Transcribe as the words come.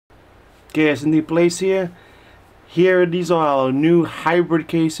gas in the place here. Here, these are our new hybrid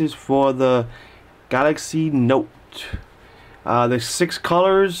cases for the Galaxy Note. There's 6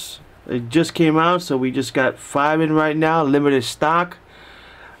 colors. It just came out, so we just got 5 in right now. Limited stock.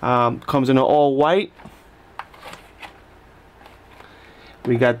 Comes in an all white.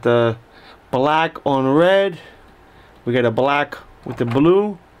 We got the black on red. We got a black with the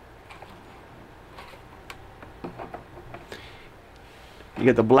blue. You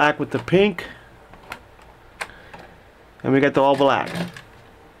got the black with the pink. And we got the all black.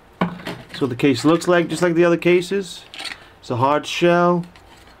 So the case looks like just like the other cases. It's a hard shell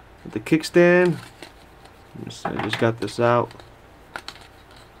with the kickstand. I just got this out.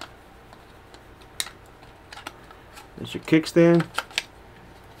 That's your kickstand.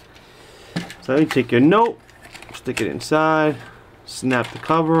 So you take your Note, stick it inside, snap the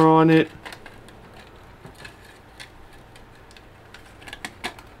cover on it.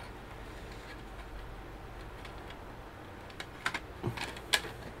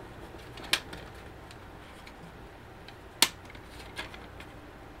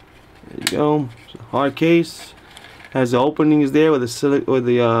 There you go. It's a hard case. Has the openings there with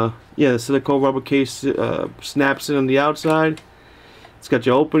the the silicone rubber case snaps it on the outside. It's got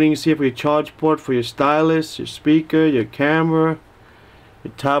your openings here for your charge port, for your stylus, your speaker, your camera,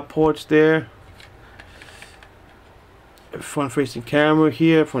 your top ports there. Front facing camera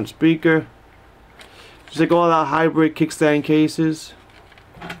here, front speaker. Just like all our hybrid kickstand cases.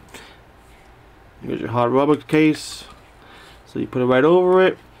 Here's your hard rubber case. So you put it right over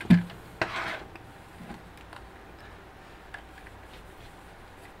it.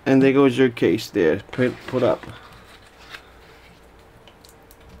 And there goes your case there, put up.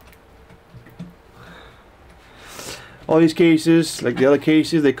 All these cases, like the other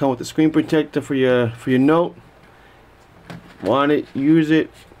cases, they come with a screen protector for your Note. Want it, use it.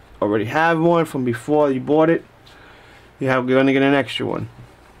 Already have one from before you bought it. You're gonna get an extra one.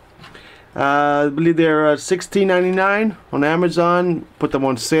 I believe they're $16.99 on Amazon. Put them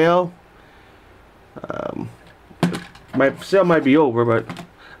on sale. My sale might be over, but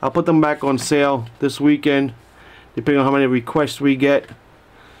I'll put them back on sale this weekend, depending on how many requests we get.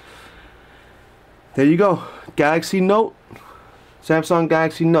 There you go. Galaxy Note, Samsung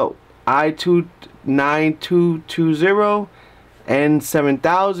Galaxy Note, I9220,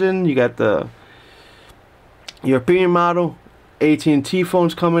 N7000. You got the European model. AT&T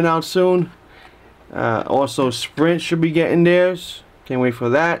phones coming out soon. Also, Sprint should be getting theirs. Can't wait for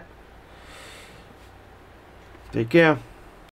that. Take care.